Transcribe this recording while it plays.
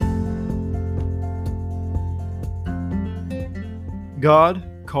God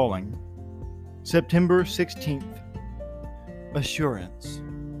Calling, September 16th. Assurance.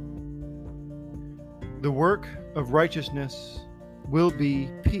 The work of righteousness will be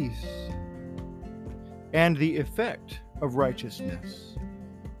peace, and the effect of righteousness,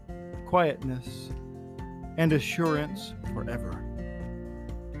 quietness, and assurance forever.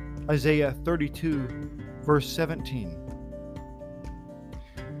 Isaiah 32, verse 17.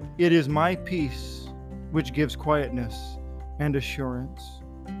 It is my peace which gives quietness and assurance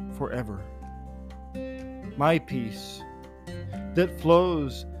forever. My peace that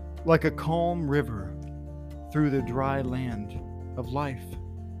flows like a calm river through the dry land of life,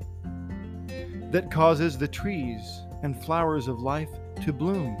 that causes the trees and flowers of life to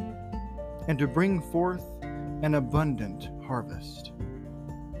bloom and to bring forth an abundant harvest.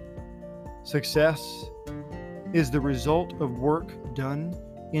 Success is the result of work done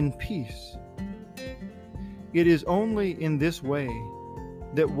in peace. It is only in this way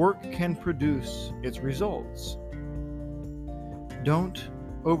that work can produce its results. Don't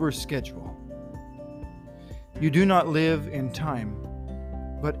overschedule. You do not live in time,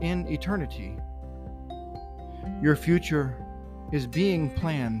 but in eternity. Your future is being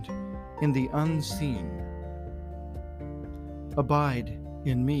planned in the unseen. Abide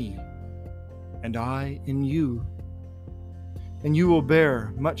in me, and I in you, and you will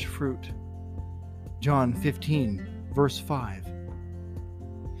bear much fruit. John 15, verse 5.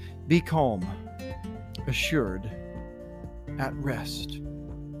 Be calm, assured, at rest.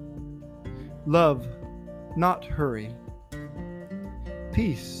 Love, not hurry.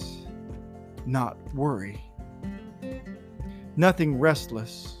 Peace, not worry. Nothing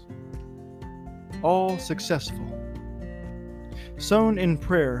restless. All successful. Sown in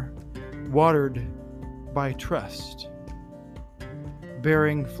prayer, watered by trust.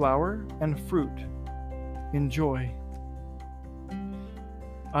 Bearing flower and fruit in joy.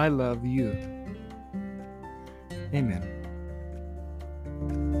 I love you. Amen.